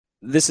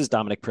This is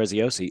Dominic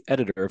Preziosi,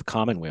 editor of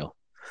Commonweal.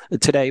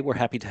 Today, we're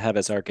happy to have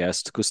as our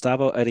guest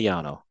Gustavo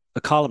Arellano,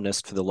 a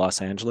columnist for the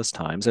Los Angeles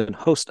Times and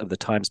host of the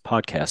Times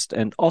podcast,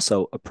 and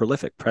also a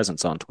prolific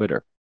presence on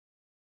Twitter.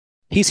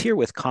 He's here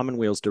with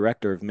Commonweal's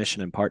Director of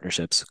Mission and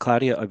Partnerships,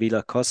 Claudia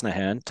Avila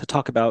Cosnahan, to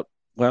talk about,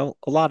 well,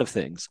 a lot of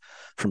things,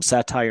 from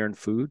satire and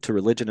food to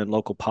religion and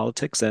local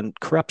politics and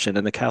corruption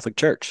in the Catholic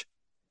Church.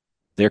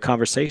 Their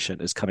conversation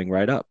is coming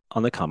right up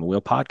on the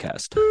Commonweal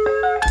podcast.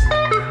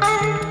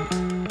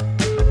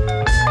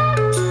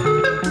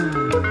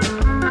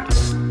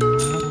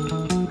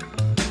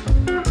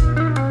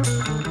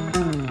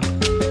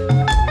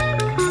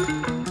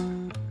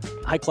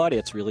 Hi, Claudia.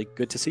 It's really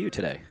good to see you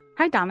today.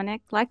 Hi,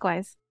 Dominic.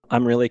 Likewise.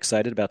 I'm really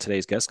excited about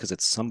today's guest because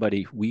it's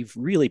somebody we've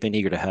really been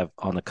eager to have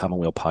on the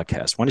Commonweal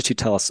podcast. Why don't you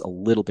tell us a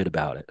little bit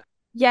about it?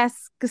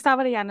 Yes,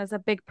 Gustavo Arellano is a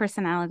big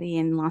personality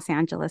in Los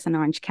Angeles and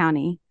Orange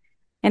County.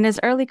 In his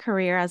early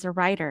career as a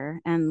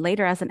writer and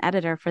later as an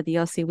editor for the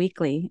OC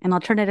Weekly, an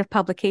alternative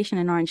publication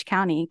in Orange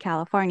County,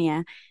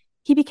 California,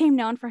 he became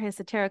known for his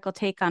satirical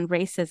take on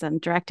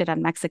racism directed at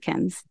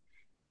Mexicans.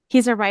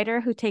 He's a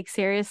writer who takes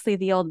seriously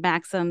the old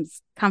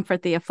maxims,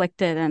 comfort the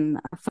afflicted and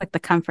afflict the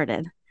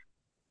comforted.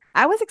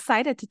 I was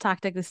excited to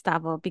talk to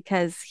Gustavo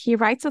because he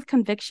writes with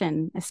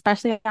conviction,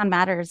 especially on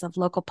matters of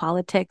local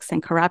politics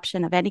and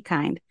corruption of any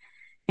kind,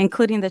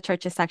 including the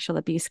church's sexual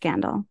abuse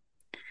scandal.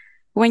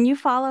 When you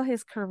follow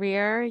his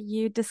career,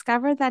 you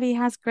discover that he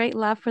has great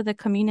love for the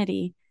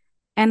community.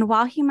 And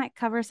while he might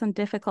cover some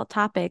difficult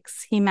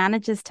topics, he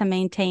manages to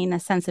maintain a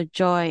sense of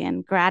joy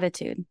and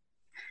gratitude.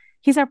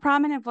 He's a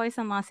prominent voice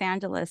in Los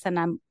Angeles, and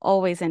I'm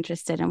always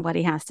interested in what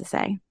he has to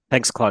say.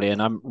 Thanks, Claudia, and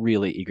I'm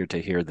really eager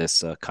to hear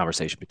this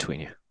conversation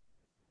between you.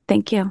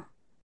 Thank you.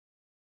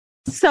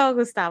 So,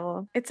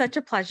 Gustavo, it's such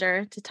a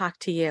pleasure to talk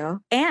to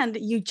you. And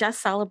you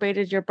just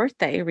celebrated your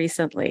birthday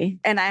recently.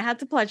 And I had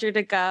the pleasure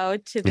to go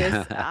to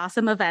this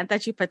awesome event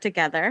that you put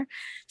together.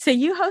 So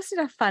you hosted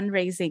a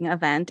fundraising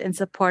event in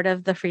support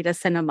of the Frida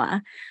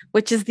Cinema,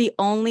 which is the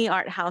only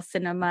art house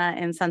cinema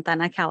in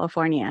Santana,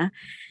 California.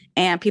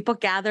 And people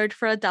gathered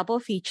for a double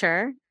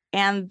feature.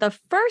 And the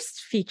first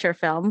feature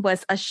film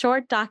was a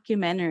short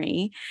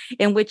documentary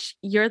in which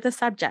you're the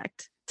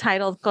subject,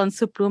 titled Con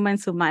su pluma en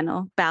su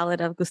mano, Ballad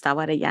of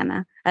Gustavo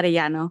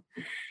Arellano.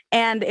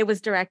 And it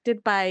was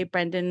directed by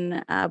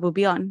Brendan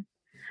Bubion.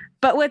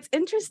 But what's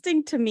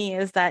interesting to me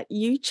is that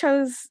you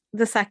chose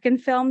the second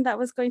film that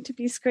was going to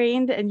be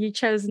screened, and you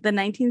chose the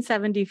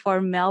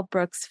 1974 Mel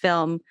Brooks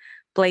film,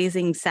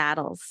 Blazing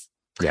Saddles.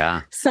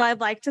 Yeah. So I'd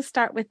like to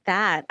start with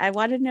that. I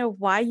want to know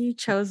why you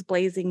chose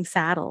Blazing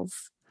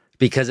Saddles.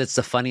 Because it's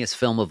the funniest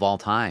film of all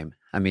time.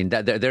 I mean,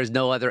 there's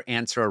no other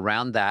answer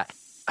around that.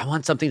 I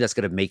want something that's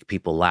going to make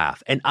people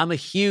laugh. And I'm a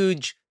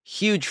huge,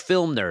 huge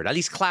film nerd, at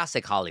least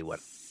classic Hollywood.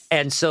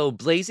 And so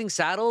Blazing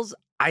Saddles,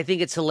 I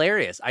think it's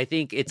hilarious. I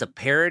think it's a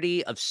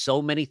parody of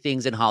so many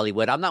things in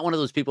Hollywood. I'm not one of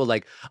those people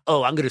like,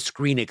 oh, I'm going to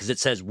screen it because it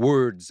says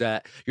words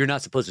that you're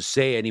not supposed to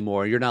say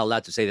anymore. You're not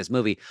allowed to say this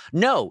movie.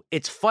 No,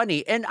 it's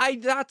funny. And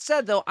that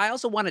said, though, I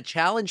also want to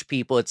challenge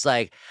people. It's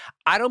like,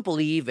 I don't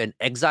believe in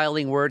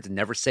exiling words and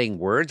never saying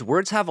words.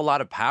 Words have a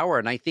lot of power.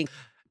 And I think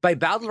by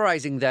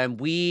bowdlerizing them,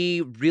 we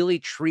really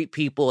treat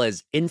people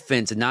as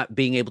infants and not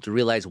being able to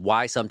realize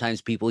why sometimes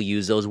people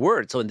use those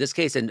words. So in this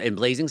case, in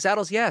Blazing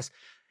Saddles, yes,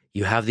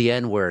 you have the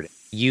N-word.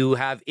 You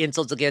have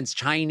insults against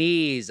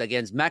Chinese,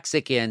 against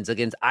Mexicans,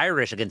 against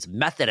Irish, against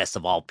Methodists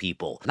of all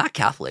people. Not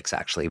Catholics,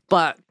 actually.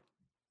 But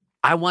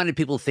I wanted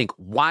people to think,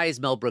 why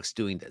is Mel Brooks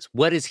doing this?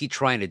 What is he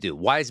trying to do?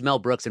 Why is Mel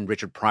Brooks and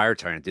Richard Pryor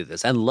trying to do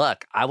this? And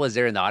look, I was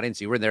there in the audience.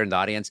 You were there in the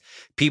audience.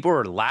 People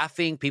were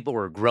laughing. People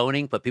were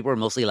groaning, but people were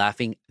mostly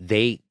laughing.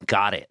 They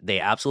got it. They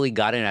absolutely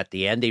got it. And at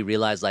the end, they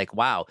realized like,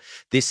 wow,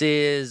 this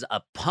is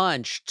a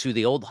punch to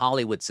the old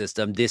Hollywood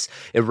system. This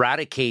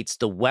eradicates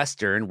the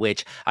Western,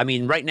 which, I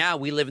mean, right now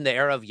we live in the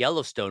era of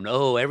Yellowstone.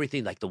 Oh,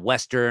 everything like the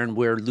Western,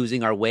 we're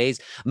losing our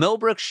ways. Mel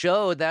Brooks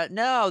showed that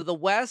no, the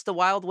West, the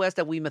Wild West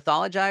that we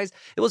mythologize,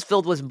 it was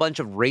filled with a bunch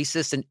of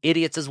racists and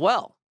idiots as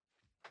well.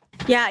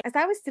 Yeah, as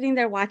I was sitting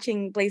there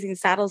watching Blazing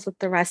Saddles with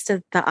the rest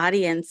of the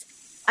audience,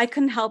 I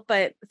couldn't help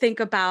but think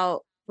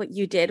about what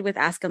you did with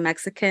Ask a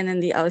Mexican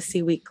and the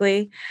OC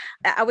Weekly.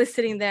 I was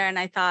sitting there and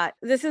I thought,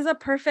 this is a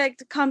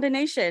perfect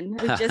combination.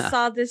 We just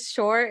saw this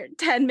short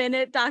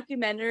 10-minute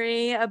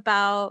documentary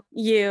about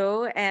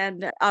you,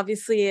 and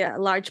obviously a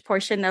large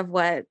portion of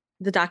what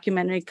the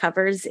documentary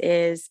covers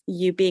is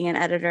you being an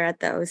editor at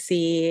the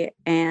OC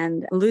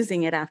and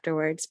losing it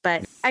afterwards.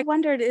 But I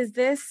wondered, is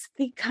this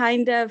the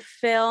kind of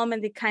film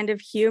and the kind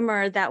of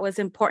humor that was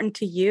important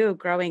to you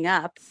growing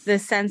up? The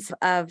sense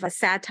of a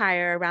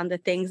satire around the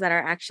things that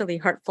are actually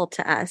hurtful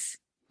to us,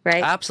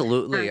 right?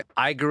 Absolutely.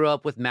 I grew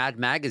up with Mad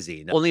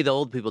Magazine. Only the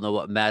old people know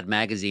what Mad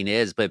Magazine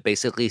is, but it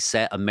basically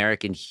set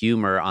American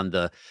humor on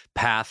the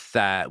path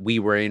that we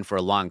were in for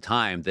a long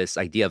time, this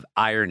idea of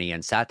irony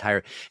and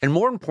satire. And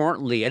more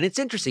importantly, and it's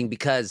interesting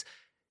because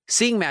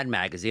seeing Mad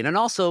Magazine and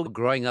also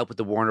growing up with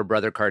the Warner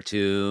Brother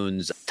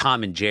cartoons,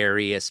 Tom and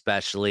Jerry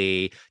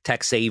especially,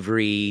 Tex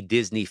Avery,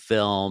 Disney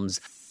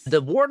films,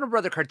 The Warner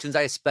Brother cartoons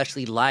I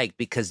especially liked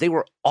because they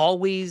were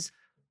always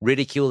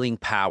ridiculing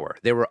power.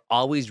 They were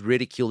always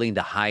ridiculing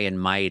the high and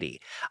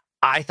mighty.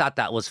 I thought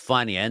that was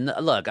funny. And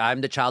look,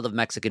 I'm the child of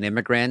Mexican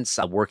immigrants,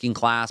 a working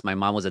class. My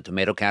mom was a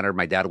tomato counter.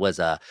 My dad was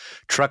a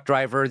truck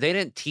driver. They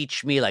didn't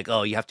teach me like,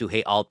 oh, you have to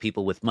hate all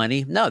people with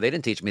money. No, they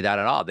didn't teach me that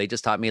at all. They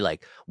just taught me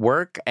like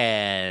work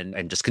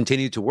and just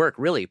continue to work,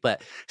 really.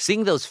 But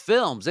seeing those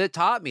films, it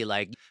taught me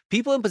like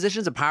people in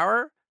positions of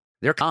power,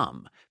 they're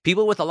dumb.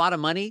 People with a lot of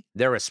money,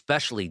 they're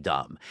especially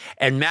dumb.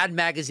 And Mad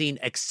Magazine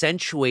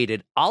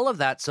accentuated all of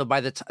that. So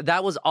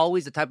that was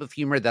always the type of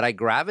humor that I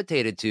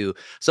gravitated to.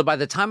 So by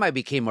the time I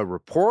became a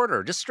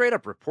reporter, just straight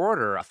up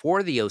reporter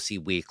for the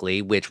OC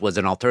Weekly, which was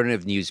an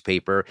alternative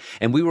newspaper,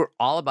 and we were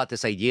all about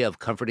this idea of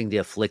comforting the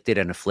afflicted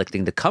and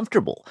afflicting the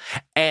comfortable.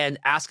 And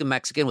Ask a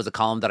Mexican was a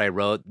column that I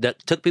wrote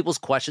that took people's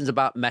questions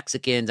about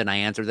Mexicans, and I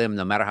answered them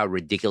no matter how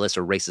ridiculous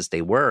or racist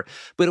they were.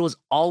 But it was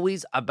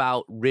always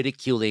about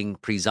ridiculing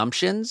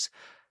presumptions,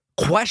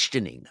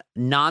 questioning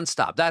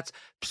nonstop. That's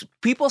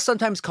people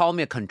sometimes call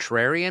me a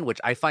contrarian, which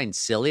I find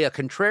silly. A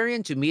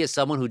contrarian to me is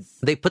someone who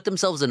they put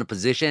themselves in a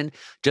position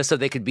just so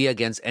they could be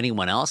against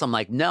anyone else. I'm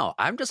like, no,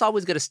 I'm just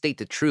always going to state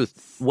the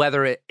truth,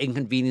 whether it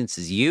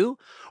inconveniences you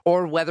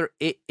or whether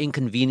it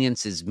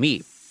inconveniences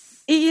me.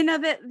 You know,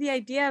 the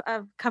idea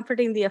of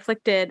comforting the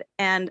afflicted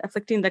and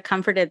afflicting the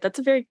comforted, that's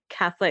a very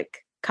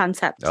Catholic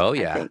concept. Oh,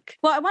 yeah. I think.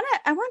 Well,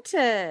 I want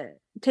to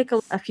take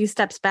a few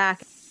steps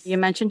back. You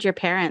mentioned your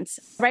parents.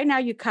 Right now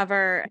you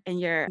cover in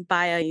your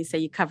bio, you say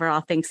you cover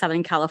all things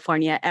Southern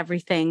California,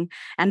 everything,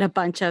 and a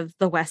bunch of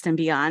the West and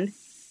beyond.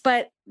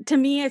 But to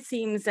me, it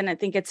seems, and I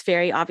think it's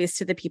very obvious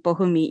to the people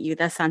who meet you,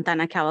 that Santa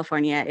Ana,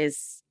 California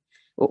is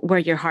where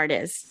your heart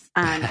is.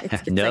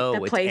 It's no,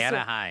 like the place it's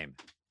Anaheim.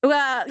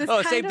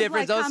 Well, same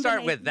difference. Don't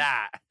start with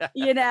that.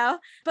 You know,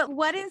 but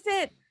what is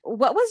it?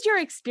 What was your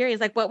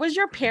experience? Like, what was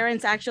your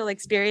parents' actual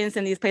experience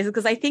in these places?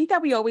 Because I think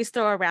that we always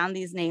throw around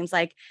these names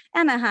like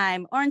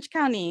Anaheim, Orange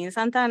County,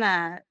 Santa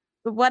Ana,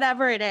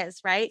 whatever it is,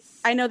 right?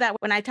 I know that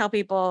when I tell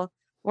people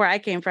where I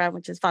came from,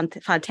 which is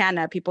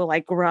Fontana, people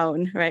like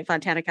groan, right?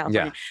 Fontana,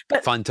 California. Yeah.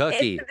 But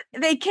Fontucky.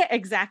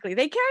 Exactly.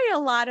 They carry a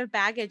lot of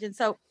baggage. And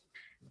so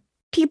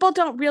people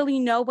don't really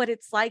know what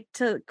it's like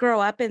to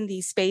grow up in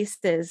these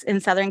spaces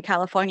in Southern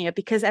California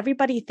because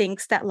everybody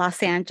thinks that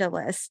Los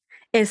Angeles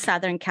is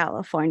Southern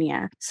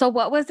California. So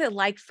what was it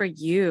like for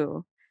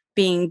you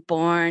being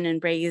born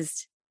and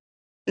raised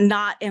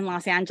not in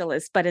Los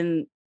Angeles, but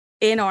in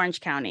Orange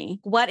County?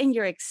 What in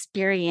your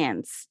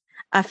experience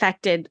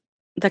affected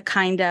the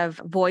kind of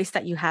voice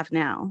that you have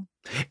now?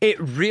 It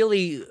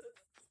really,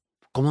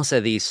 ¿cómo se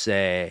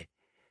dice?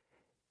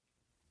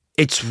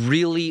 It's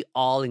really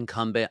all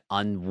incumbent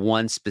on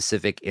one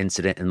specific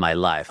incident in my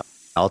life.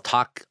 I'll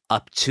talk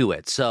up to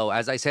it. So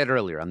as I said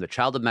earlier, I'm the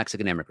child of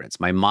Mexican immigrants.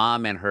 My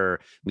mom and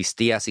mis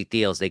tías y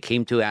tíos, they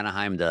came to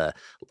Anaheim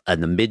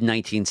in the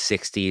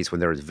mid-1960s when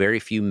there was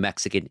very few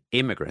Mexican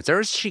immigrants. There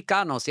was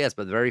Chicanos, yes,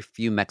 but very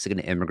few Mexican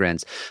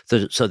immigrants.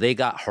 So they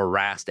got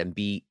harassed and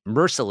beat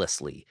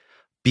mercilessly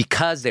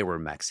because they were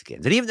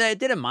Mexicans. And even I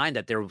didn't mind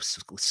that their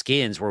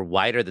skins were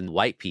whiter than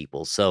white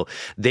people. So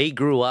they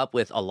grew up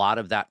with a lot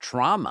of that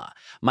trauma.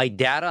 My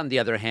dad, on the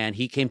other hand,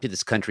 he came to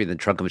this country in the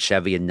trunk of a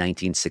Chevy in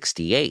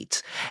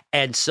 1968.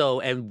 And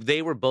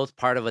they were both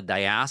part of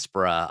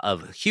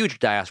a huge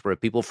diaspora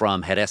of people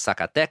from Jerez,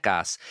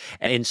 Zacatecas.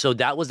 And so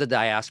that was the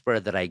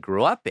diaspora that I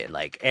grew up in.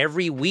 Like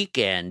every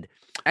weekend,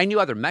 I knew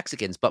other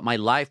Mexicans, but my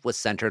life was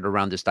centered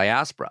around this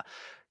diaspora.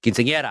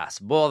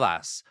 Quinceañeras,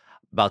 bodas,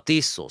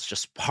 bautizos,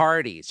 just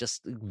parties,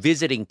 just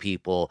visiting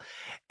people.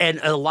 And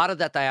a lot of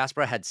that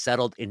diaspora had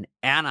settled in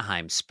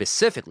Anaheim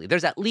specifically.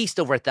 There's at least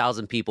over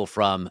 1,000 people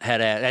from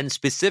Jerez, and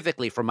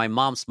specifically from my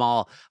mom's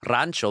small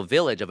rancho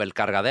village of El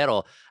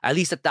Cargadero, at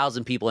least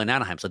 1,000 people in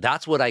Anaheim. So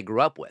that's what I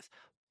grew up with.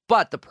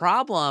 But the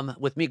problem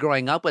with me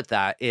growing up with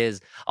that is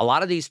a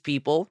lot of these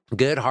people,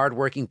 good,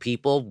 hardworking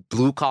people,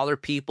 blue-collar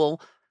people,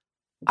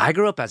 I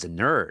grew up as a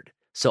nerd.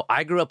 So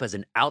I grew up as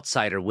an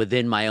outsider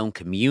within my own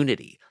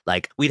community.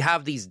 Like we'd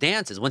have these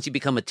dances. Once you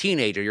become a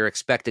teenager, you're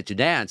expected to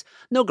dance.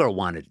 No girl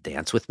wanted to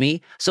dance with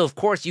me. So of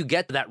course you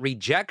get that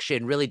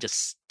rejection really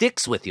just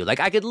sticks with you.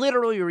 Like I could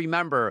literally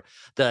remember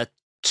the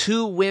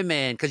two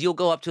women, because you'll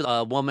go up to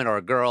a woman or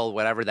a girl,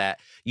 whatever, that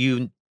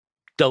you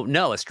don't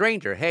know, a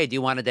stranger. Hey, do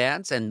you want to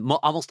dance? And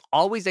almost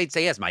always they'd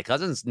say yes. My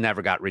cousins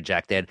never got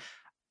rejected.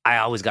 I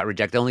always got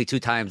rejected. Only 2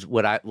 times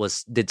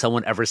did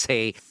someone ever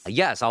say,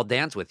 yes, I'll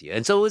dance with you.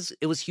 And so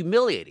it was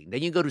humiliating.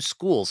 Then you go to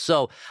school.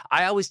 So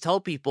I always tell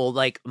people,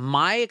 like,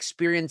 my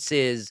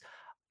experiences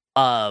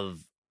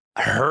of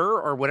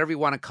her, or whatever you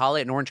want to call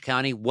it, in Orange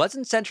County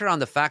wasn't centered on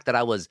the fact that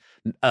I was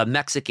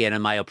Mexican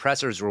and my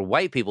oppressors were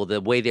white people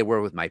the way they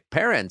were with my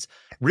parents.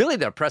 Really,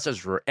 the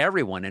oppressors were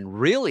everyone. And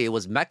really, it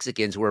was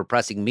Mexicans who were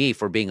oppressing me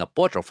for being a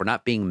pocho, for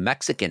not being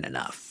Mexican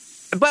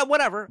enough. But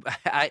whatever,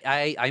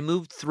 I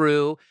moved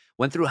through.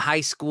 went through high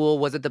school,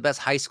 wasn't the best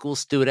high school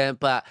student,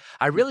 but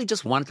I really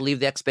just wanted to leave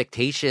the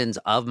expectations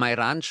of my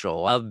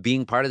rancho, of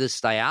being part of this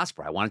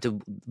diaspora. I wanted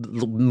to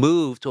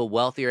move to a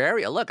wealthier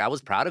area. Look, I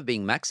was proud of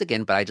being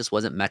Mexican, but I just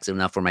wasn't Mexican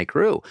enough for my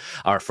crew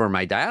or for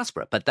my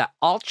diaspora. But that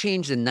all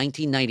changed in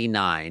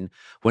 1999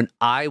 when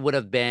I would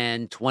have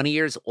been 20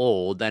 years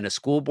old and a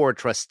school board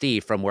trustee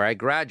from where I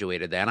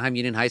graduated, the Anaheim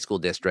Union High School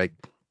District.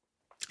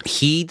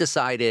 He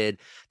decided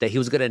that he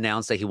was going to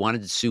announce that he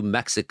wanted to sue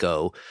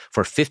Mexico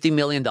for $50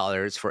 million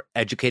for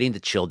educating the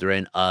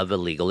children of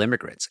illegal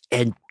immigrants.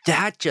 And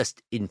that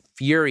just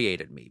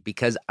infuriated me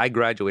because I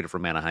graduated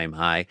from Anaheim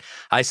High.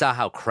 I saw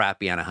how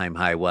crappy Anaheim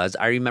High was.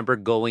 I remember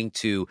going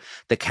to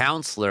the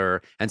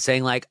counselor and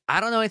saying, like, I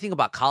don't know anything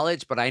about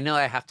college, but I know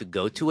I have to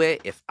go to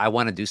it if I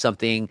want to do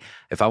something,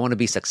 if I want to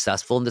be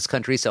successful in this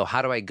country. So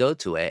how do I go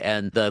to it?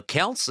 And the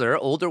counselor,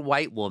 older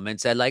white woman,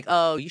 said, like,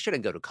 oh, you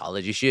shouldn't go to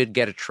college. You should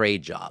get a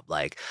trade job,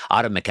 like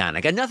auto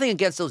mechanic. And nothing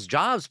against those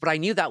jobs, but I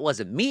knew that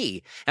wasn't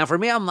me. And for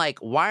me, I'm like,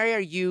 why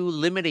are you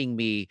limiting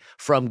me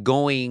from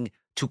going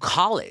to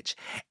college?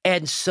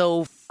 And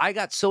so I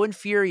got so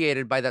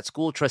infuriated by that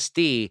school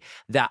trustee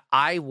that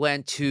I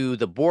went to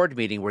the board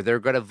meeting where they're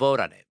going to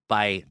vote on it.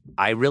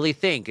 I really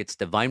think it's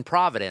divine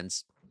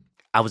providence.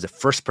 I was the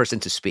first person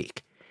to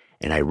speak.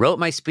 And I wrote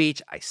my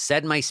speech. I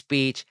said my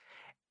speech.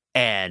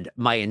 And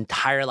my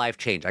entire life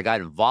changed. I got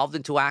involved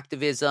into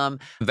activism,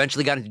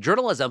 eventually got into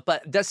journalism.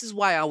 But this is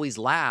why I always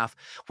laugh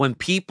when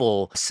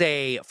people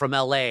say from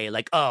LA,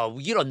 like, oh,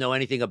 you don't know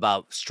anything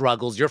about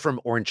struggles. You're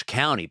from Orange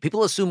County.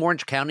 People assume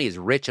Orange County is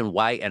rich and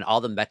white and all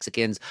the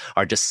Mexicans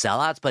are just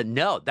sellouts. But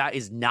no, that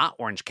is not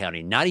Orange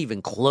County, not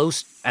even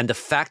close. And the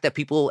fact that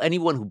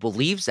anyone who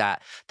believes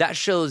that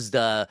shows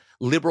the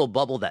liberal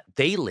bubble that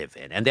they live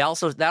in. And that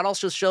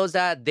also shows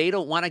that they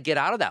don't want to get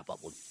out of that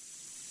bubble.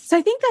 So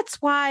I think that's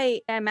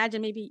why I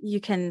imagine maybe you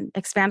can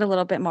expand a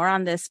little bit more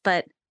on this,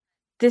 but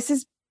this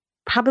is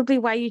probably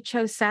why you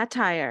chose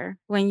satire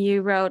when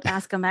you wrote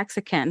Ask a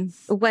Mexican.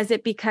 Was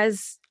it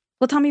because,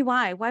 well, tell me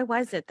why. Why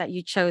was it that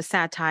you chose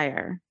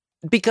satire?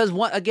 Because,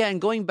 again,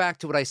 going back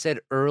to what I said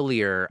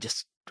earlier,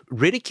 just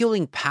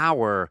ridiculing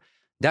power,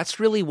 that's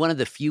really one of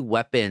the few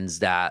weapons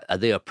that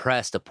the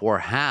oppressed, the poor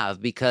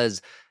have,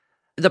 because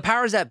the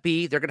powers that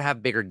be, they're going to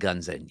have bigger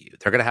guns than you.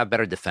 They're going to have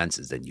better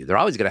defenses than you. They're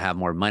always going to have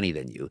more money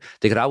than you.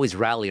 They could always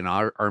rally an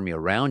army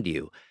around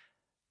you.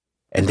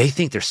 And they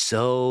think they're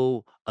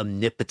so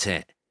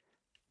omnipotent.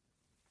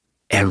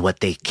 And what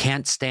they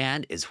can't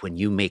stand is when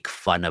you make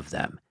fun of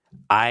them.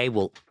 I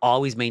will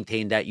always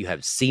maintain that. You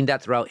have seen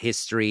that throughout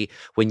history.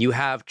 When you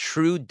have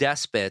true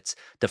despots,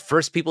 the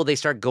first people they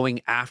start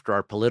going after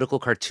are political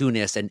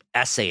cartoonists and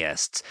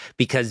essayists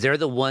because they're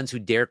the ones who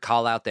dare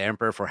call out the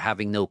emperor for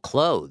having no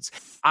clothes.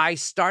 I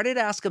started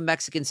Ask a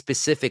Mexican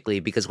specifically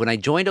because when I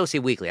joined OC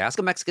Weekly, Ask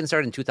a Mexican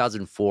started in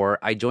 2004.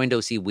 I joined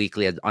OC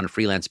Weekly on a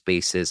freelance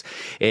basis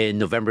in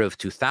November of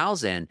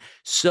 2000.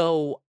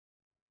 So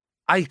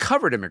I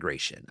covered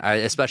immigration,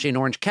 especially in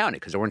Orange County,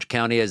 because Orange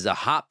County is a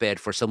hotbed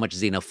for so much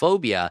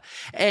xenophobia.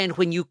 And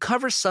when you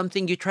cover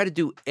something, you try to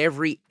do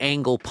every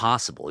angle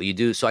possible.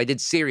 So I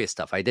did serious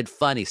stuff. I did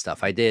funny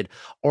stuff. I did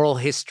oral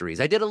histories.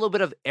 I did a little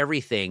bit of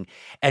everything.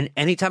 And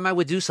anytime I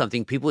would do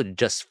something, people would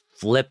just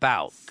flip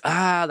out.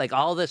 Like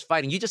all this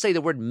fighting. You just say the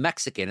word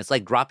Mexican. It's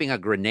like dropping a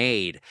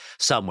grenade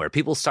somewhere.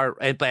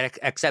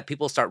 Except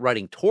people start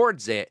running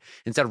towards it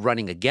instead of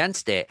running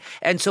against it.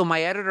 And so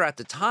my editor at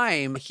the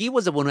time, he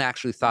was the one who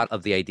actually thought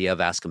of the idea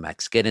of Ask a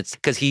Mexican. It's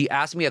because he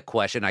asked me a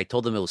question. I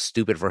told him it was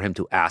stupid for him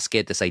to ask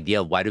it. This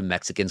idea of why do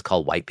Mexicans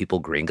call white people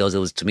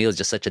gringos? To me, it was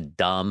just such a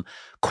dumb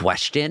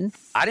question.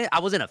 I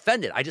wasn't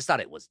offended. I just thought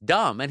it was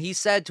dumb. And he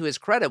said, to his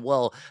credit,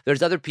 well,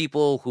 there's other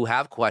people who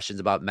have questions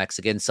about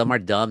Mexicans. Some are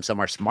dumb, some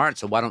are smart.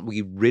 So why don't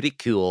we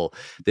ridicule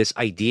this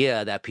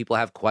idea that people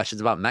have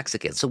questions about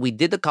Mexicans? So we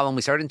did the column.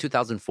 We started in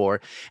 2004,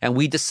 and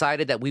we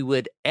decided that we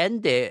would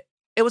end it.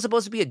 It was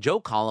supposed to be a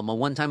joke column, a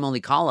one-time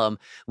only column.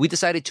 We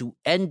decided to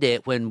end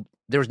it when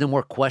there was no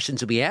more questions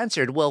to be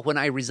answered. Well, when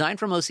I resigned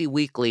from OC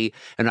Weekly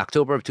in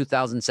October of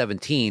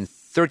 2017,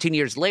 13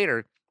 years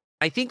later,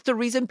 I think the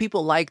reason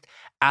people liked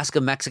Ask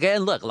a Mexican,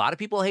 and look, a lot of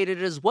people hated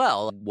it as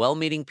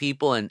well-meaning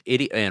people and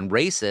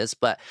racists,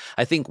 but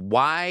I think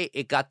why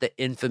it got the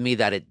infamy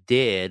that it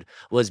did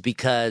was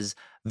because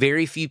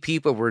very few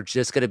people were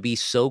just going to be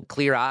so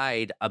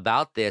clear-eyed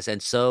about this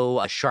and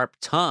so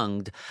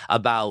sharp-tongued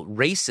about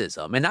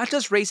racism. And not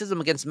just racism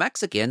against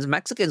Mexicans.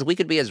 Mexicans, we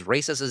could be as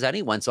racist as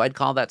anyone, so I'd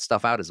call that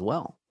stuff out as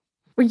well.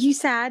 Were you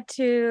sad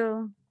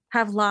to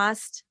have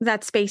lost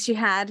that space you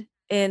had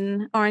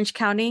in Orange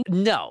County?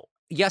 No.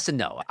 Yes and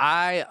no.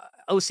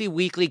 OC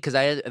Weekly, because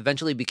I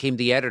eventually became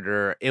the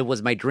editor, it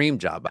was my dream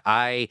job.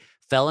 I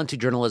fell into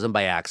journalism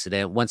by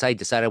accident. Once I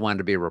decided I wanted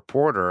to be a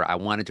reporter, I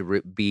wanted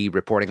to be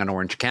reporting on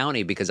Orange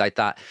County because I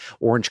thought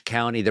Orange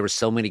County, there were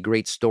so many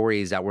great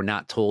stories that were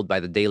not told by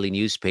the daily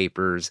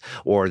newspapers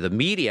or the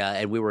media,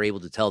 and we were able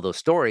to tell those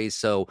stories.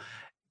 So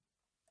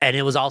And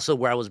it was also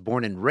where I was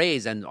born and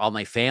raised and all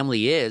my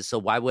family is. So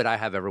why would I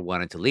have ever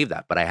wanted to leave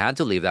that? But I had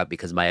to leave that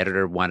because my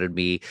editor wanted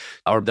me,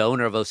 or the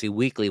owner of OC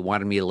Weekly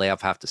wanted me to lay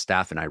off half the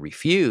staff, and I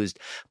refused.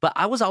 But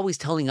I was always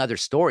telling other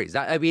stories.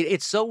 I mean,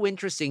 it's so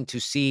interesting to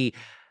see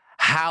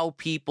how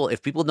people,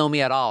 if people know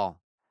me at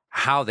all,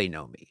 how they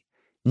know me.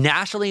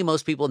 Nationally,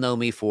 most people know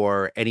me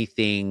for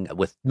anything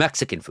with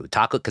Mexican food,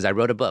 taco, because I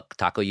wrote a book,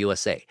 Taco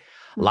USA.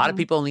 A lot of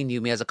people only knew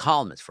me as a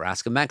columnist for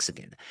Ask a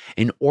Mexican.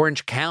 In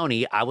Orange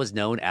County, I was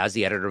known as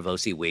the editor of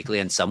OC Weekly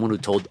and someone who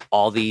told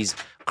all these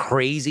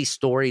crazy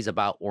stories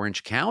about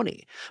Orange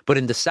County. But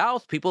in the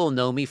South, people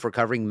know me for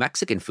covering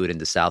Mexican food in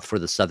the South for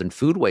the Southern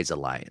Foodways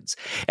Alliance.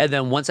 And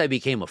then once I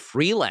became a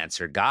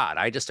freelancer, God,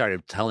 I just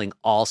started telling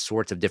all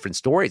sorts of different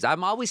stories.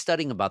 I'm always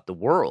studying about the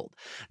world.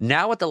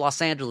 Now at the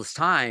Los Angeles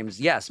Times,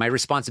 yes, my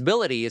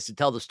responsibility is to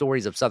tell the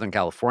stories of Southern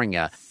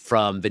California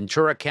from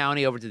Ventura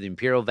County over to the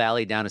Imperial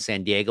Valley down to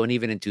San Diego and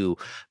even into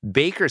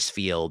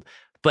Bakersfield.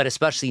 But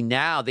especially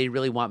now, they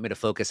really want me to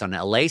focus on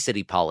LA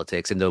city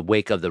politics in the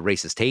wake of the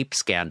racist tape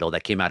scandal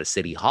that came out of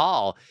City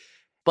Hall.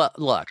 But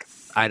look,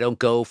 I don't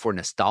go for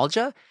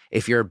nostalgia.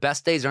 If your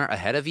best days aren't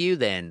ahead of you,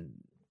 then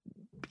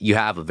you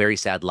have a very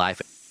sad life.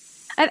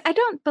 I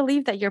don't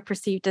believe that you're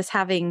perceived as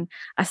having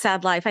a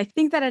sad life. I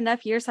think that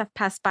enough years have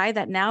passed by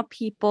that now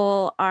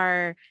people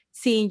are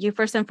seeing you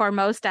first and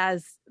foremost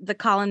as the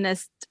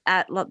columnist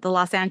at the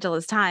Los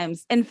Angeles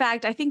Times. In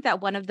fact, I think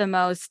that one of the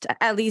most,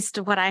 at least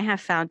what I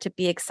have found to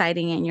be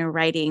exciting in your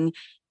writing,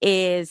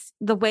 is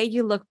the way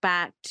you look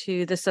back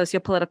to the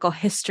sociopolitical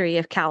history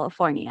of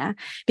California,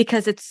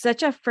 because it's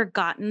such a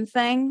forgotten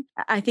thing.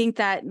 I think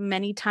that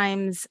many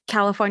times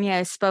California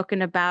is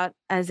spoken about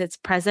as its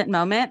present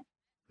moment.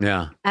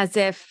 Yeah. As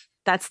if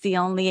that's the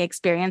only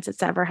experience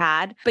it's ever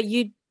had. But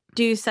you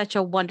do such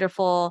a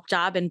wonderful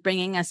job in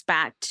bringing us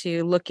back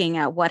to looking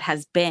at what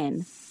has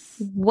been.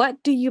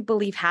 What do you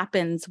believe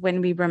happens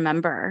when we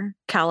remember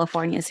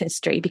California's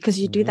history? Because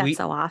you do that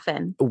so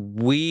often.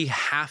 We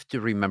have to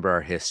remember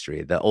our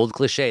history. The old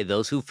cliche,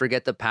 those who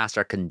forget the past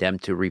are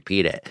condemned to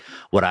repeat it.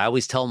 What I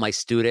always tell my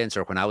students,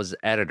 or when I was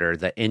editor,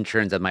 the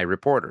interns and my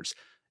reporters,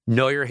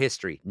 know your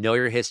history. Know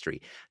your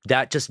history.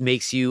 That just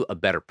makes you a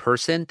better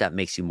person. That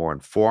makes you more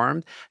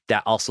informed.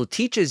 That also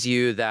teaches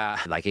you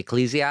that, like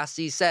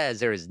Ecclesiastes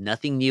says, there is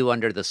nothing new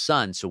under the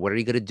sun. So what are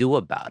you going to do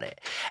about it?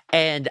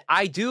 And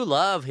I do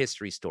love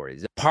history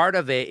stories. Part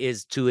of it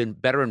is to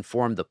better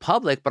inform the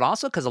public, but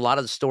also because a lot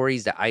of the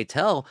stories that I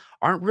tell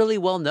aren't really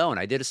well known.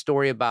 I did a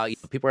story about,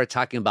 people are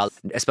talking about,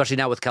 especially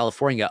now with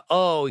California,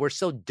 oh, we're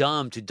so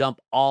dumb to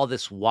dump all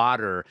this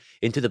water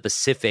into the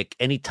Pacific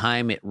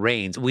anytime it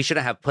rains. We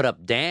shouldn't have put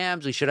up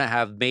dams. We shouldn't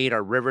have made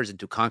our rivers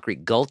into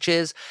concrete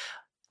gulches.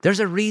 There's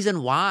a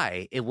reason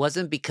why. It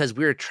wasn't because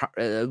we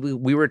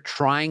were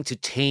trying to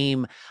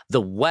tame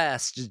the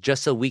West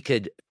just so we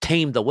could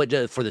tame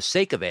the for the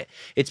sake of it.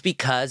 It's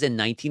because in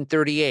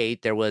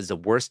 1938 there was the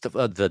worst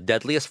of the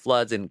deadliest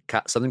floods in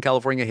Southern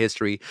California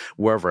history,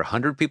 where over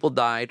 100 people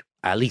died.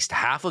 At least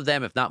half of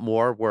them, if not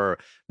more, were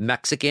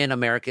Mexican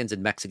Americans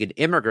and Mexican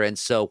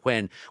immigrants. So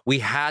when we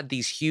had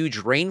these huge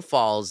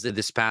rainfalls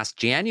this past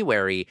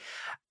January,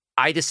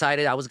 I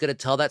decided I was going to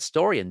tell that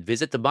story and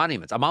visit the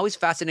monuments. I'm always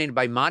fascinated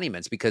by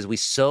monuments because we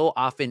so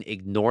often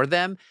ignore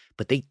them,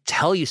 but they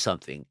tell you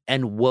something.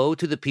 And woe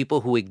to the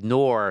people who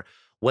ignore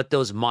what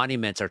those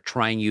monuments are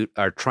trying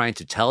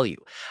to tell you.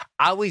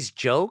 I always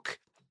joke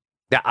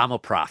that I'm a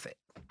prophet,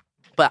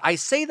 but I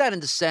say that in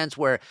the sense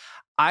where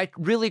I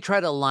really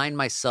try to align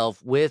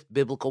myself with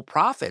biblical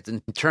prophets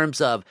in terms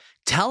of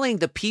telling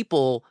the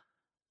people,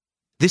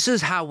 this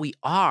is how we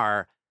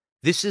are,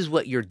 this is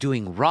what you're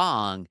doing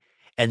wrong,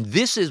 and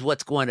this is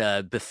what's going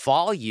to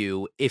befall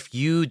you if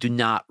you do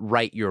not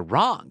right your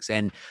wrongs.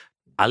 And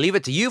I leave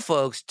it to you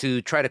folks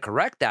to try to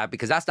correct that,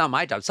 because that's not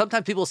my job.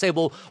 Sometimes people say,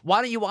 well,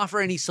 why don't you offer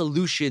any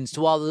solutions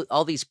to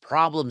all these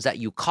problems that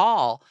you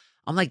call?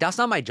 I'm like, that's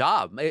not my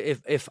job.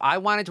 If I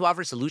wanted to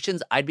offer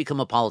solutions, I'd become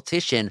a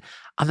politician.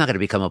 I'm not going to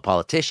become a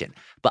politician.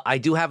 But I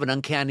do have an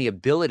uncanny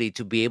ability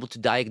to be able to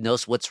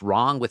diagnose what's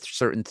wrong with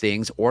certain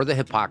things or the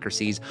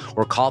hypocrisies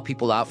or call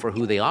people out for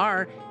who they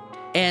are.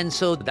 And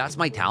so that's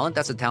my talent.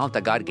 That's a talent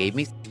that God gave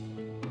me.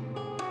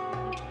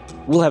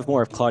 We'll have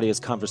more of Claudia's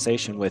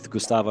conversation with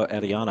Gustavo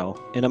Arellano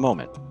in a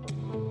moment.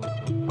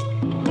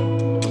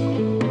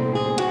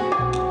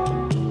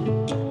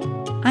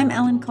 I'm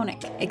Ellen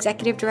Koenig,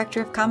 Executive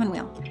Director of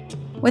Commonweal.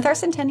 With our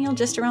centennial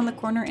just around the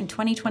corner in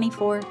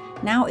 2024,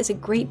 now is a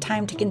great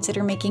time to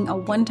consider making a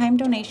one-time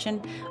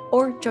donation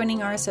or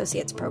joining our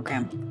Associates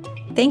program.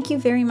 Thank you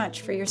very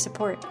much for your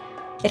support.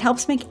 It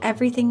helps make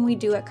everything we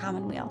do at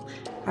Commonweal,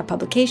 our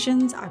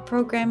publications, our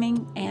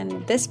programming,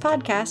 and this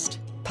podcast,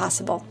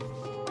 possible.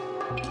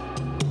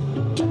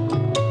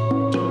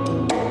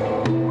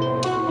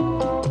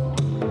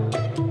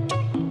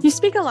 You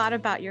speak a lot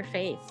about your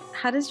faith.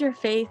 How does your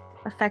faith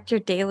affect your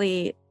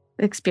daily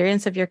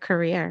experience of your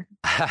career?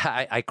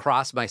 I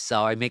cross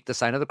myself. I make the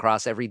sign of the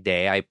cross every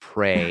day. I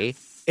pray.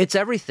 It's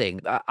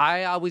everything.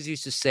 I always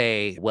used to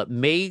say what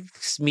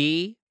makes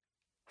me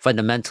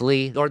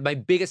fundamentally, or my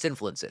biggest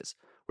influences,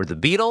 were the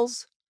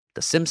Beatles,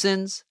 The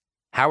Simpsons,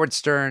 Howard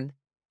Stern,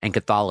 and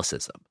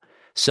Catholicism.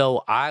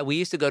 So we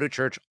used to go to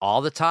church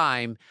all the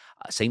time.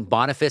 St.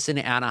 Boniface in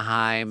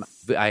Anaheim.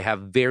 I have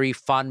very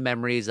fond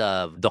memories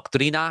of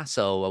Doctrina.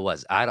 So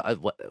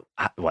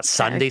what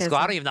Sunday school?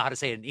 I don't even know how to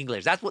say it in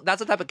English. That's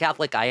the type of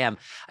Catholic I am.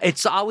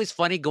 It's always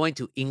funny going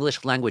to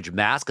English language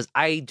mass because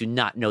I do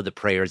not know the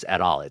prayers at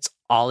all. It's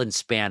all in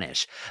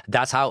Spanish.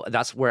 That's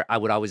where I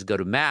would always go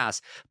to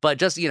mass. But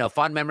just,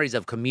 fond memories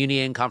of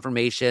communion,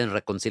 confirmation,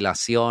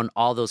 reconciliación,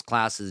 all those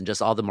classes and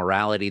just all the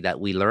morality that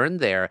we learned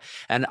there.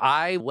 And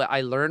what I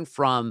learned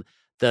from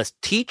the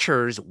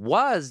teachers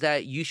was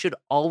that you should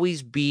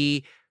always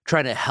be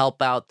trying to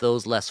help out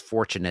those less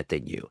fortunate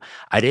than you.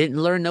 I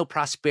didn't learn no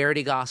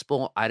prosperity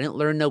gospel. I didn't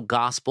learn no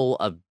gospel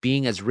of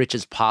being as rich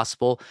as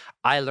possible.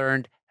 I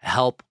learned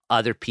help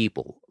other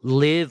people,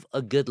 live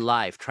a good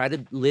life, try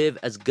to live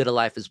as good a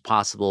life as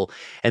possible,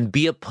 and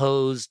be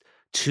opposed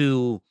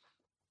to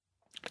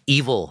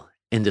evil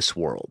in this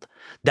world.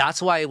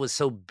 That's why it was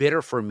so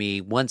bitter for me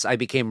once I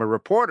became a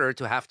reporter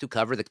to have to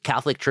cover the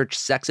Catholic Church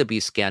sex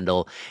abuse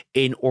scandal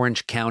in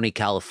Orange County,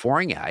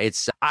 California.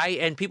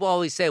 And people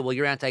always say, well,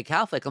 you're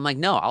anti-Catholic. I'm like,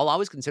 no, I'll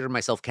always consider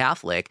myself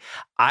Catholic.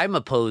 I'm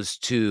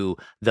opposed to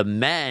the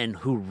men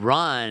who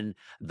run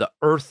the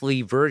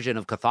earthly version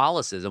of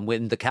Catholicism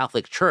within the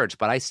Catholic Church.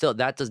 But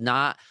that does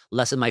not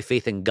lessen my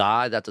faith in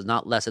God. That does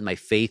not lessen my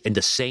faith in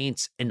the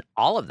saints and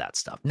all of that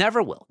stuff.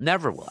 Never will.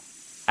 Never will.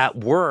 At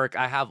work,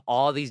 I have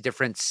all these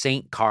different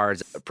saint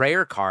cards,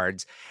 prayer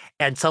cards,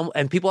 and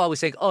people always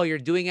think, "Oh, you're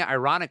doing it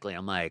ironically."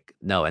 I'm like,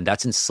 "No," and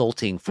that's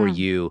insulting for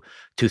you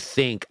to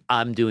think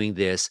I'm doing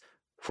this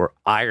for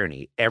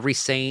irony. Every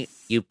saint,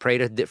 you pray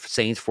to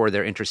saints for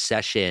their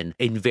intercession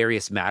in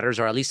various matters,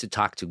 or at least to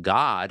talk to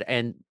God.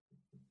 And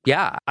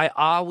yeah, I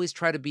always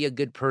try to be a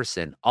good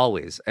person.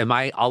 Always. Am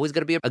I always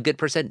going to be a good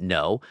person?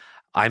 No.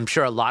 I'm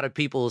sure a lot of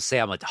people will say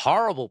I'm a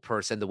horrible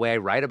person the way I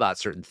write about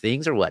certain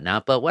things or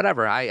whatnot, but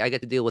whatever. I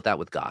get to deal with that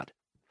with God.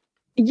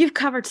 You've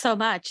covered so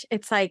much.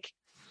 It's like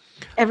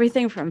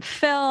everything from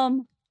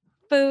film,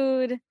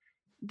 food,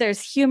 there's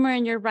humor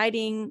in your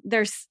writing,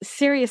 there's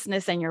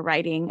seriousness in your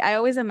writing. I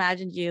always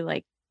imagined you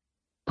like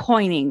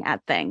pointing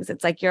at things.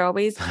 It's like you're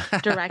always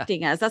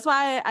directing us. That's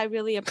why I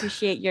really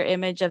appreciate your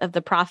image of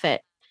the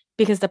prophet,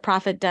 because the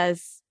prophet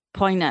does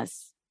point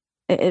us.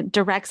 It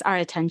directs our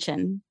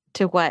attention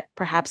to what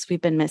perhaps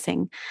we've been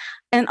missing.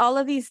 And all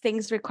of these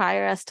things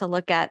require us to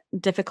look at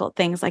difficult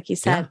things, like you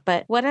said. Yeah.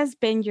 But what has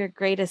been your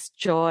greatest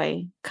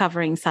joy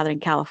covering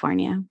Southern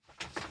California?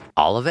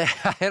 All of it?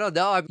 I don't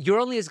know. You're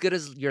only as good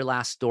as your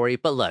last story.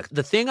 But look,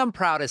 the thing I'm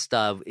proudest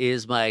of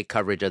is my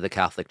coverage of the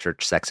Catholic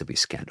Church sex abuse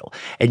scandal.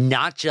 And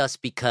not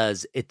just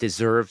because it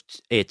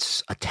deserved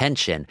its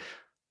attention,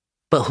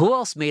 but who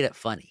else made it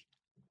funny?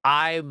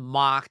 I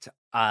mocked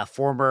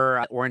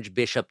former Orange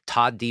Bishop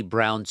Todd D.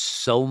 Brown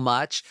so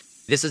much.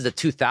 This is the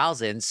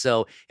 2000s,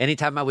 so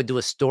anytime I would do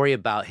a story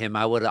about him,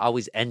 I would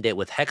always end it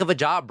with "heck of a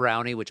job,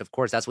 Brownie," which of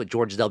course that's what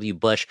George W.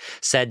 Bush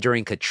said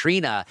during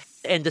Katrina.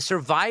 And the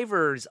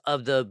survivors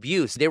of the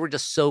abuse, they were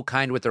just so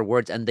kind with their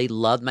words, and they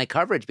loved my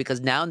coverage,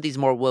 because now in these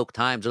more woke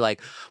times, they're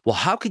like, well,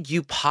 how could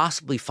you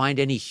possibly find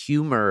any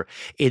humor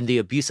in the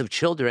abuse of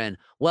children?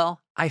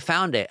 Well, I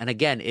found it. And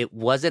again, it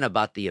wasn't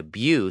about the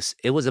abuse.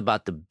 It was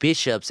about the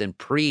bishops and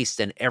priests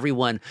and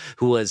everyone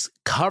who was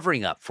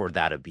covering up for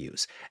that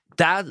abuse.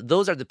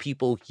 Those are the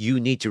people you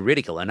need to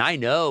ridicule. And I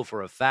know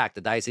for a fact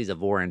the Diocese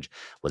of Orange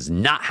was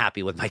not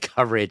happy with my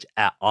coverage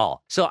at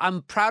all. So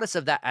I'm proudest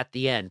of that at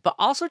the end. But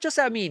also just,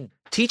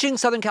 teaching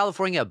Southern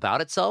California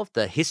about itself,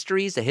 the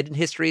histories, the hidden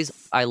histories.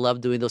 I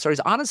love doing those stories,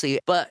 honestly.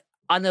 But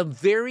on a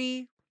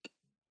very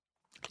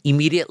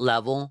immediate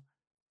level,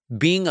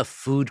 being a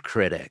food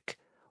critic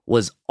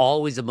was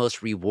always the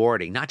most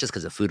rewarding, not just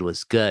because the food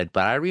was good,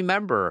 but I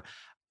remember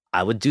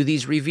I would do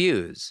these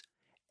reviews.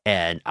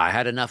 And I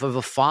had enough of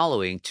a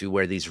following to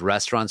where these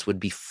restaurants would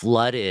be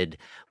flooded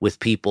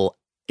with people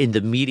in the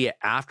media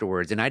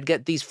afterwards. And I'd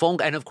get these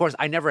and of course,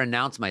 I never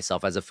announced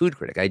myself as a food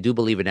critic. I do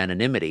believe in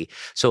anonymity.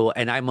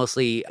 And I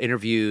mostly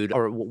interviewed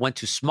or went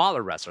to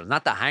smaller restaurants,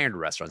 not the high-end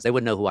restaurants. They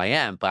wouldn't know who I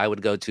am, but I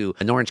would go to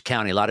in Orange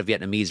County, a lot of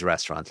Vietnamese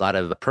restaurants, a lot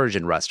of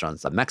Persian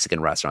restaurants,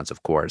 Mexican restaurants,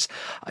 of course,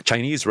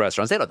 Chinese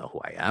restaurants. They don't know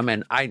who I am.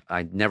 And I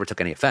never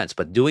took any offense.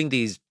 But doing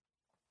these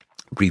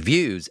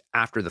reviews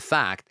after the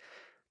fact,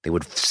 they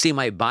would see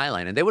my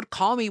byline and they would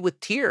call me with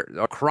tears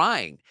or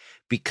crying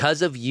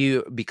because of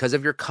you, because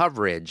of your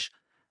coverage.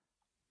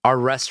 Our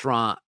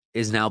restaurant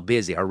is now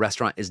busy. Our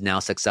restaurant is now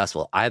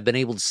successful. I've been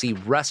able to see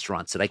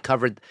restaurants that I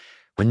covered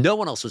when no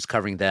one else was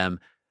covering them.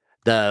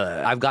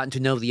 I've gotten to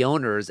know the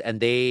owners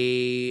and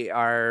they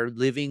are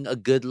living a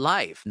good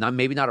life.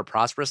 Maybe not a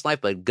prosperous life,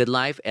 but a good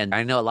life. And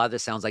I know a lot of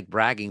this sounds like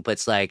bragging, but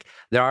it's like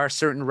there are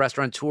certain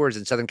restaurateurs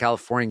in Southern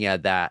California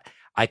that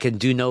I can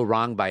do no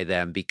wrong by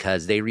them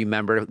because they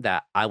remember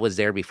that I was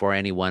there before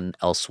anyone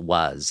else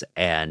was.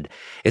 And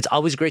it's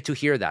always great to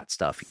hear that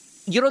stuff.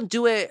 You don't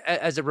do it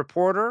as a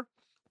reporter.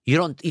 You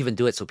don't even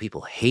do it so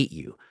people hate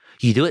you.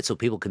 You do it so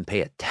people can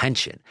pay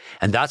attention.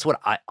 And that's what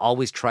I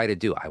always try to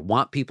do. I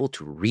want people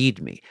to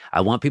read me.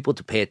 I want people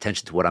to pay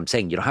attention to what I'm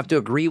saying. You don't have to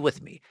agree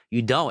with me.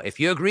 You don't. If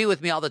you agree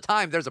with me all the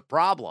time, there's a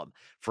problem,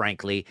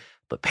 frankly.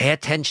 But pay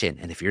attention.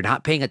 And if you're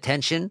not paying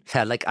attention,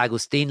 like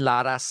Agustin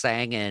Lara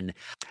sang in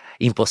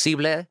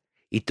Imposible,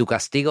 y tu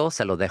castigo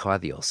se lo dejo a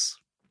Dios.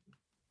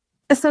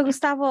 So,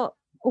 Gustavo,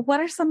 what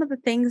are some of the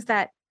things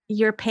that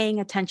you're paying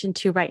attention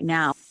to right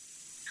now?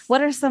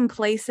 What are some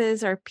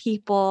places or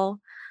people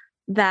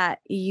that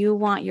you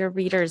want your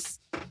readers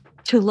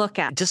to look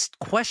at? Just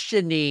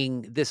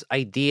questioning this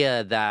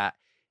idea that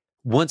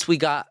once we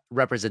got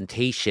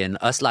representation,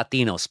 us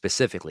Latinos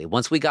specifically,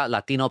 once we got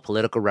Latino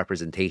political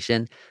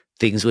representation,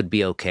 things would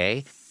be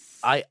okay.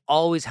 I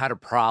always had a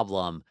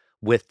problem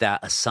with that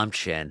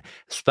assumption,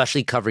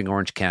 especially covering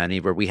Orange County,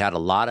 where we had a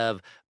lot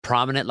of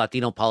prominent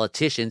Latino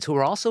politicians who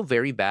were also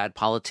very bad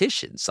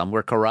politicians. Some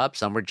were corrupt,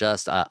 some were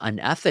just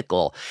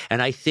unethical.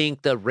 And I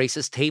think the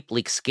racist tape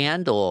leak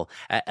scandal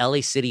at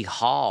LA City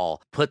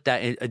Hall put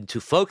that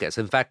into focus.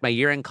 In fact, my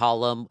year-end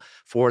column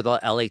for the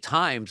LA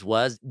Times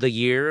was the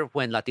year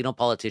when Latino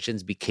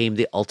politicians became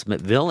the ultimate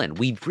villain.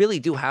 We really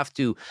do have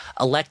to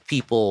elect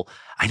people.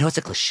 I know it's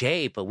a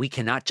cliche, but we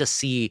cannot just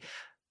see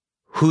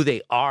who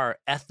they are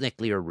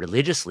ethnically or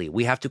religiously.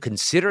 We have to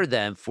consider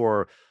them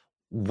for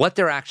what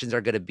their actions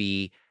are going to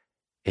be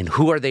and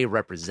who are they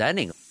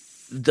representing.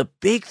 The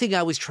big thing I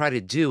always try to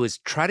do is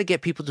try to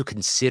get people to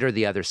consider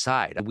the other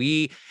side.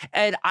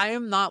 And I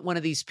am not one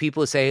of these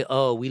people who say,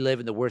 oh, we live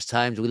in the worst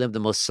times. We live in the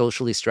most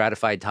socially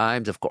stratified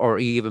times, or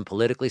even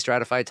politically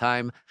stratified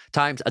times.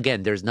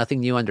 Again, there's nothing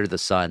new under the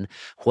sun.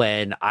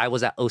 When I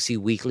was at OC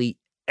Weekly,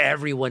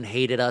 everyone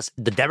hated us.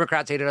 The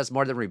Democrats hated us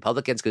more than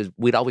Republicans because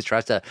we'd always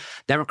trust the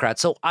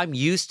Democrats. So I'm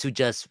used to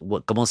just,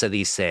 como se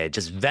dice,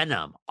 just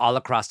venom all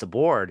across the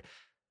board.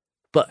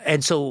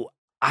 And so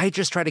I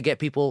just try to get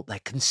people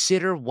like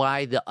consider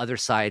why the other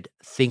side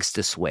thinks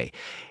this way.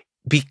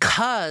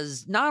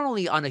 Because not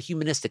only on a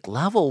humanistic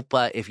level,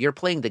 but if you're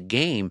playing the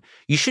game,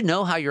 you should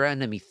know how your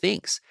enemy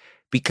thinks.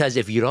 Because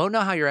if you don't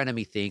know how your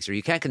enemy thinks, or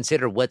you can't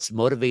consider what's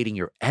motivating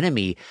your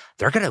enemy,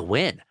 they're going to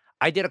win.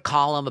 I did a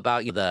column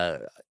about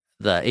the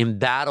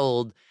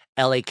embattled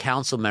LA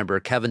council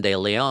member, Kevin De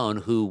Leon,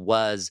 who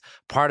was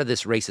part of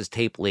this racist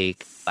tape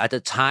leak. At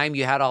the time,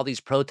 you had all these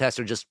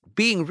protesters just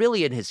being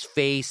really in his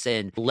face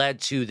and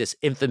led to this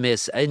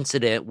infamous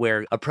incident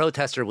where a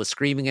protester was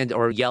screaming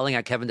or yelling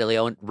at Kevin De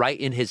Leon right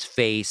in his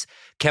face.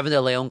 Kevin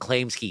De Leon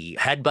claims he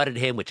headbutted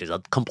him, which is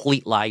a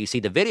complete lie. You see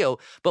the video.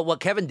 But what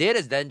Kevin did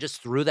is then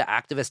just threw the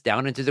activist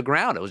down into the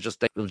ground. It was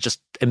just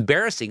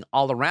embarrassing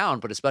all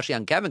around, but especially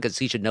on Kevin because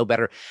he should know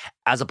better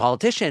as a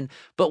politician.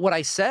 But what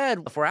I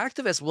said for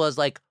activists was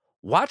like,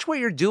 watch what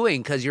you're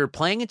doing because you're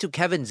playing into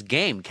Kevin's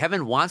game.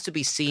 Kevin wants to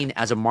be seen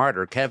as a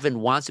martyr. Kevin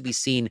wants to be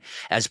seen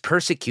as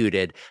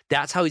persecuted.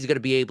 That's how he's going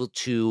to be able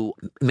to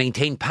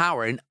maintain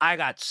power. And I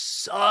got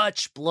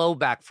such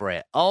blowback for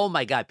it. Oh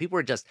my God. People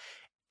were just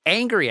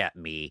angry at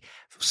me.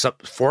 Some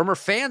former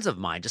fans of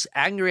mine just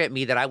angry at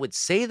me that I would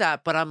say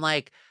that. But I'm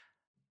like,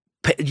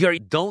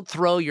 don't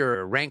throw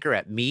your rancor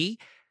at me.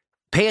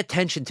 Pay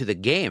attention to the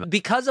game.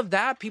 Because of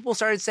that, people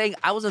started saying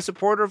I was a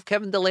supporter of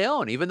Kevin De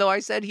Leon, even though I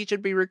said he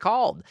should be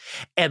recalled.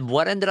 And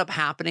what ended up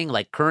happening,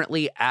 like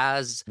currently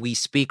as we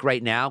speak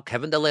right now,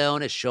 Kevin De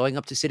Leon is showing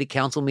up to city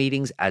council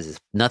meetings as if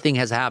nothing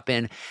has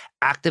happened.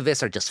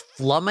 Activists are just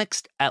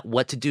flummoxed at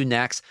what to do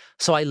next.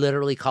 So I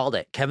literally called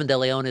it. Kevin De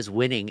Leon is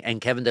winning,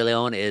 and Kevin De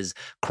Leon is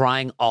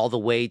crying all the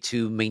way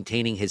to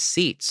maintaining his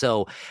seat.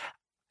 So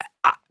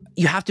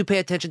you have to pay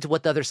attention to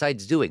what the other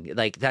side's doing.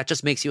 Like that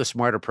just makes you a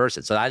smarter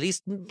person. So at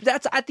least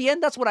that's at the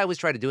end, that's what I always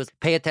try to do is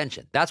pay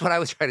attention. That's what I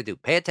always try to do.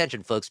 Pay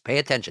attention, folks. Pay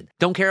attention.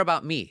 Don't care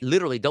about me.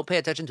 Literally, don't pay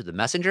attention to the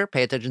messenger.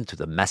 Pay attention to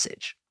the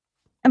message.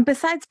 And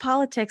besides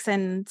politics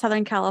in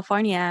Southern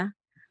California,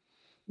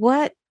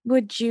 what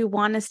would you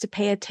want us to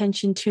pay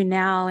attention to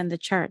now in the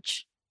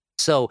church?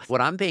 So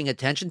what I'm paying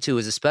attention to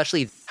is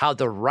especially how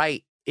the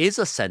right is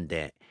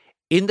ascendant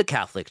in the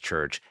Catholic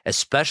Church,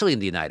 especially in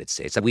the United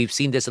States. And we've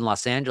seen this in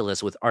Los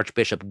Angeles with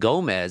Archbishop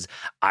Gomez.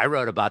 I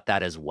wrote about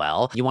that as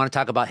well. You want to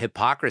talk about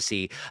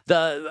hypocrisy?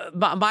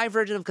 My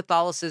version of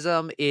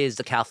Catholicism is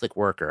the Catholic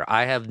worker.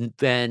 I've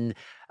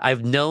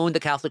known the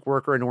Catholic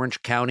worker in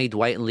Orange County,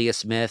 Dwight and Leah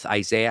Smith,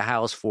 Isaiah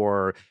House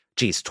for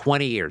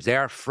 20 years. They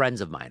are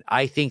friends of mine.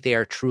 I think they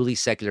are truly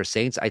secular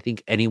saints. I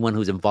think anyone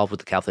who's involved with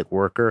the Catholic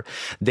worker,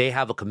 they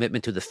have a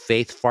commitment to the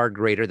faith far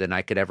greater than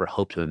I could ever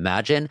hope to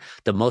imagine.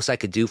 The most I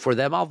could do for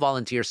them, I'll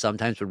volunteer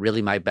sometimes, but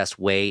really my best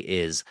way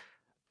is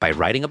by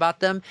writing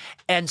about them.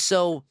 And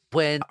so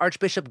when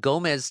Archbishop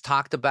Gomez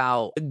talked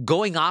about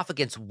going off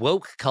against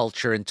woke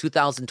culture in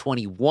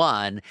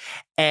 2021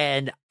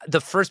 And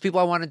the first people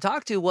I wanted to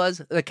talk to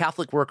was the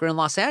Catholic worker in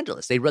Los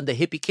Angeles. They run the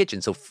hippie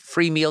kitchen, so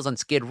free meals on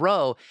Skid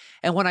Row.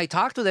 And when I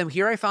talked to them,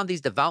 here I found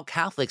these devout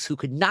Catholics who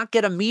could not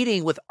get a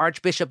meeting with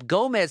Archbishop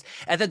Gomez.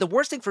 And then the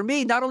worst thing for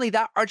me, not only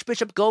that,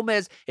 Archbishop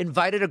Gomez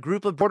invited a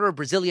group of border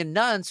Brazilian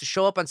nuns to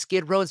show up on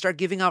Skid Row and start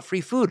giving out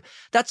free food.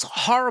 That's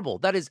horrible.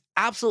 That is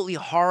absolutely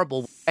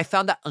horrible. I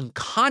found that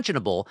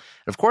unconscionable.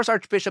 And of course,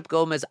 Archbishop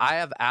Gomez, I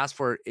have asked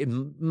for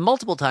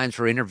multiple times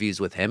for interviews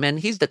with him, and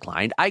he's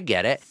declined. I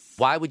get it.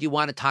 Why would you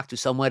want to talk to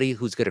somebody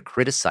who's going to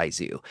criticize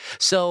you?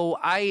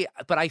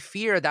 But I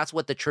fear that's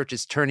what the church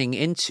is turning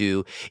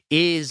into,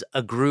 is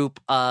a group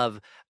of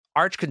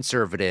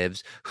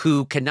arch-conservatives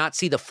who cannot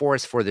see the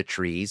forest for the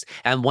trees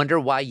and wonder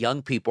why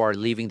young people are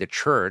leaving the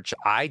church.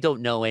 I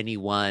don't know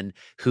anyone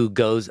who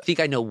goes. I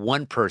think I know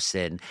one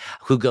person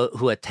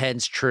who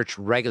attends church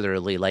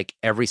regularly, like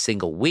every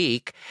single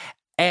week.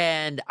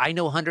 And I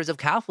know hundreds of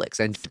Catholics,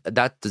 and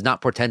that does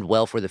not portend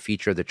well for the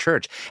future of the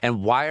church.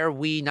 And why are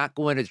we not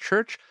going to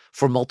church?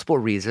 For multiple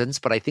reasons,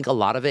 but I think a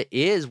lot of it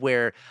is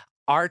where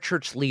our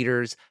church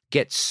leaders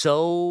get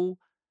so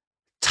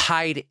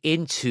tied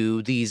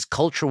into these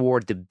culture war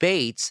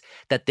debates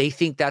that they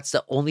think that's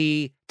the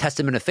only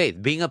testament of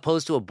faith. Being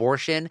opposed to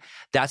abortion,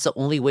 that's the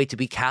only way to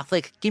be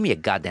Catholic? Give me a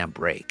goddamn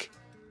break.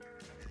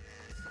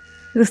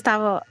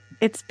 Gustavo,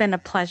 it's been a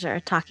pleasure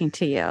talking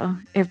to you.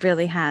 It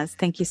really has.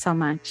 Thank you so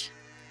much.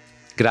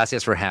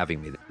 Gracias for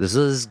having me. This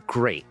is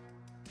great.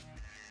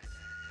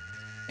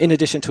 In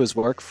addition to his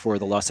work for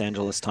the Los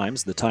Angeles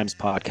Times, the Times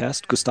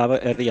podcast, Gustavo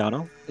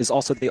Arellano is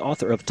also the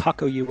author of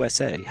Taco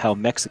USA, How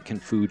Mexican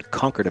Food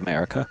Conquered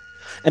America,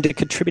 and a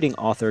contributing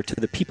author to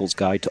The People's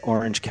Guide to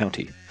Orange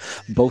County.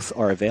 Both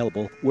are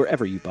available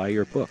wherever you buy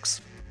your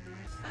books.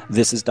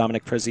 This is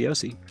Dominic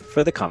Preziosi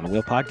for the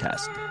Commonweal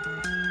Podcast.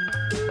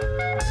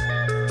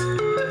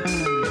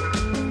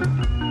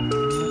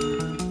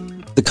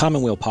 The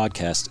Commonweal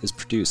Podcast is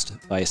produced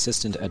by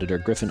Assistant Editor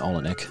Griffin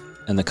Olenek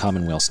and the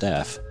Commonweal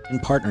staff in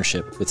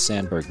partnership with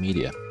Sandberg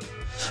Media.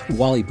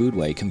 Wally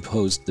Boudway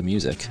composed the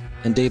music,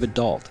 and David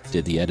Dalt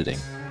did the editing.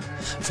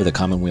 For the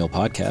Commonweal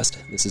Podcast,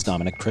 this is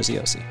Dominic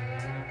Preziosi.